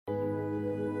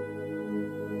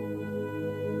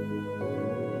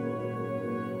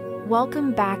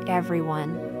Welcome back,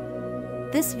 everyone.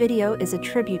 This video is a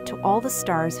tribute to all the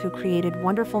stars who created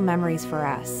wonderful memories for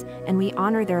us, and we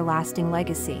honor their lasting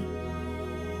legacy.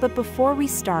 But before we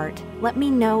start, let me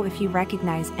know if you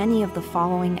recognize any of the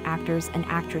following actors and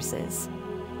actresses.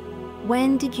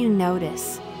 When did you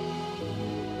notice?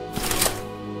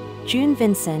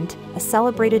 Vincent, a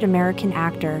celebrated American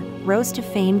actor, rose to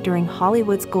fame during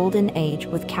Hollywood's golden age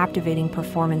with captivating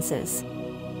performances.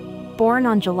 Born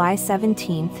on July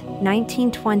 17,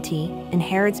 1920, in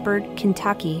Harrodsburg,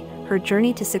 Kentucky, her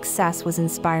journey to success was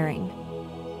inspiring.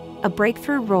 A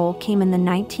breakthrough role came in the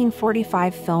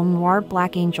 1945 film noir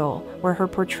Black Angel, where her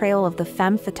portrayal of the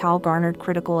femme fatale garnered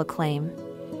critical acclaim.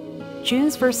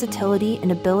 June's versatility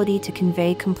and ability to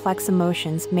convey complex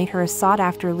emotions made her a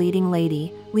sought-after leading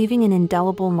lady, leaving an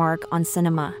indelible mark on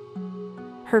cinema.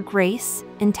 Her grace,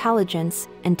 intelligence,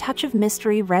 and touch of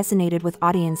mystery resonated with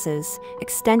audiences,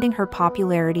 extending her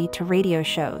popularity to radio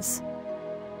shows.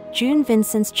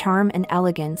 Vincent's charm and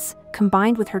elegance,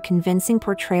 combined with her convincing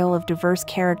portrayal of diverse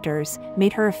characters,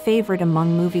 made her a favorite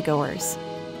among moviegoers.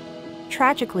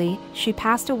 Tragically, she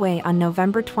passed away on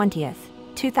November 20,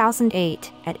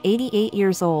 2008, at 88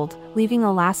 years old, leaving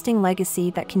a lasting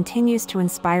legacy that continues to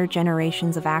inspire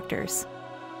generations of actors.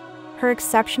 Her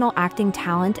exceptional acting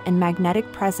talent and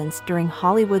magnetic presence during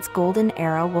Hollywood's golden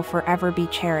era will forever be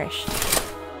cherished.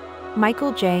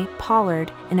 Michael J.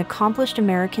 Pollard, an accomplished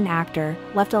American actor,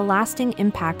 left a lasting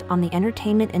impact on the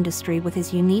entertainment industry with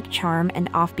his unique charm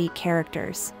and offbeat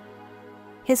characters.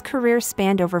 His career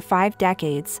spanned over 5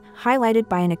 decades, highlighted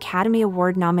by an Academy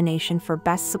Award nomination for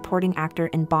Best Supporting Actor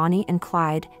in Bonnie and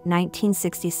Clyde,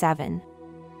 1967.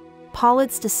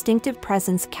 Pollard's distinctive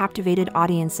presence captivated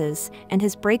audiences, and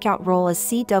his breakout role as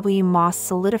C.W. Moss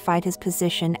solidified his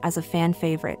position as a fan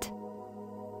favorite.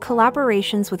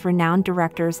 Collaborations with renowned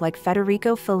directors like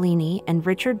Federico Fellini and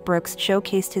Richard Brooks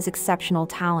showcased his exceptional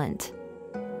talent.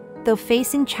 Though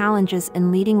facing challenges in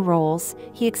leading roles,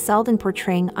 he excelled in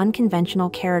portraying unconventional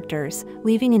characters,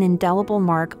 leaving an indelible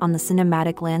mark on the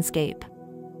cinematic landscape.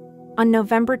 On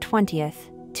November 20,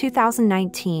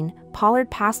 2019,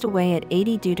 Pollard passed away at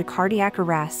 80 due to cardiac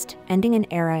arrest, ending an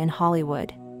era in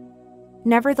Hollywood.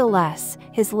 Nevertheless,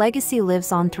 his legacy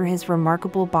lives on through his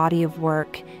remarkable body of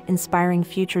work, inspiring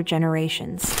future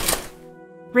generations.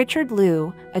 Richard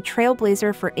Liu, a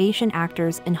trailblazer for Asian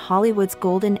actors in Hollywood's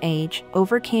golden age,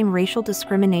 overcame racial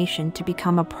discrimination to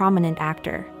become a prominent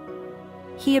actor.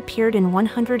 He appeared in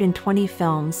 120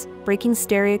 films, breaking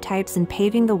stereotypes and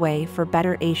paving the way for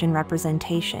better Asian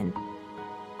representation.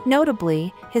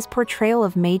 Notably, his portrayal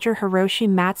of Major Hiroshi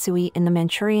Matsui in The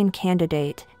Manchurian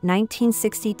Candidate,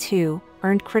 1962,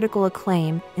 earned critical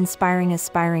acclaim, inspiring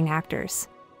aspiring actors.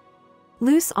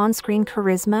 Liu's on-screen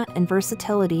charisma and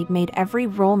versatility made every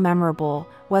role memorable,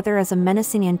 whether as a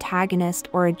menacing antagonist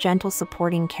or a gentle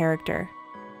supporting character.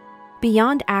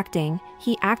 Beyond acting,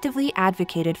 he actively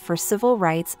advocated for civil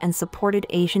rights and supported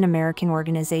Asian American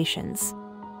organizations.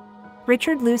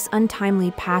 Richard Liu's untimely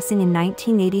passing in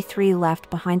 1983 left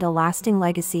behind a lasting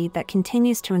legacy that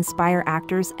continues to inspire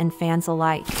actors and fans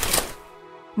alike.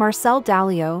 Marcel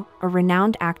Dalio, a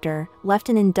renowned actor, left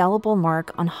an indelible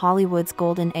mark on Hollywood's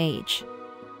golden age.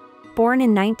 Born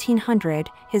in 1900,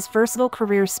 his versatile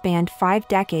career spanned 5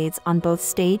 decades on both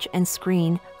stage and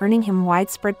screen, earning him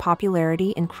widespread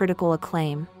popularity and critical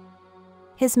acclaim.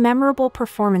 His memorable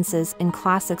performances in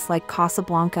classics like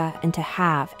Casablanca and To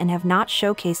Have and Have Not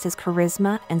showcased his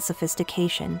charisma and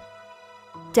sophistication.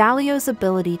 Dalio's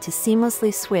ability to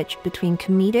seamlessly switch between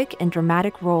comedic and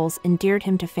dramatic roles endeared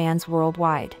him to fans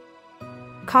worldwide.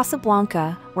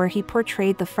 Casablanca, where he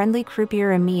portrayed the friendly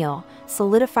croupier Emile,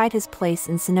 solidified his place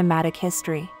in cinematic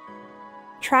history.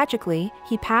 Tragically,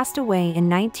 he passed away in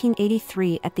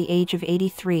 1983 at the age of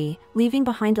 83, leaving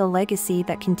behind a legacy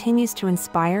that continues to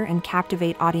inspire and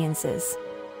captivate audiences.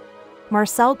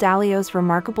 Marcel Dalio's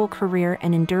remarkable career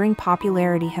and enduring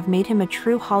popularity have made him a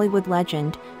true Hollywood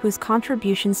legend, whose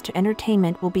contributions to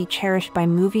entertainment will be cherished by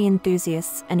movie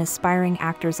enthusiasts and aspiring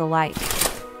actors alike.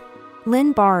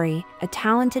 Lynn Bari, a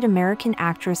talented American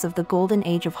actress of the golden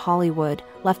age of Hollywood,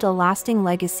 left a lasting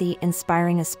legacy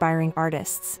inspiring aspiring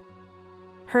artists.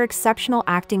 Her exceptional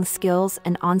acting skills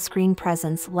and on-screen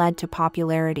presence led to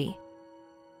popularity.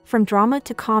 From drama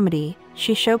to comedy,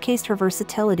 she showcased her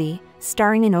versatility,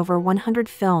 starring in over 100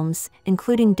 films,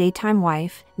 including Daytime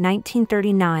Wife,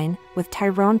 1939, with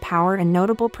Tyrone Power, and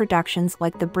notable productions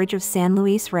like The Bridge of San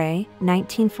Luis Rey,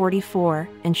 1944,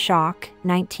 and Shock,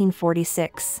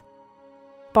 1946.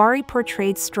 Bari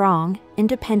portrayed strong,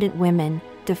 independent women,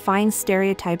 defying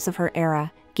stereotypes of her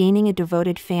era, gaining a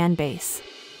devoted fan base.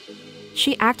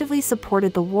 She actively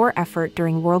supported the war effort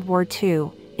during World War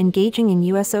II, engaging in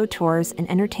USO tours and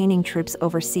entertaining troops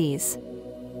overseas.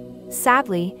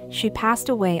 Sadly, she passed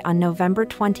away on November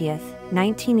 20,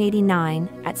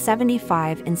 1989, at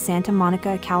 75 in Santa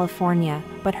Monica, California,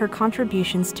 but her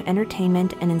contributions to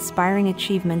entertainment and inspiring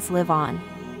achievements live on.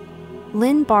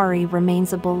 Lynn Bari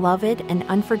remains a beloved and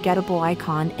unforgettable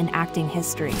icon in acting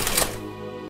history.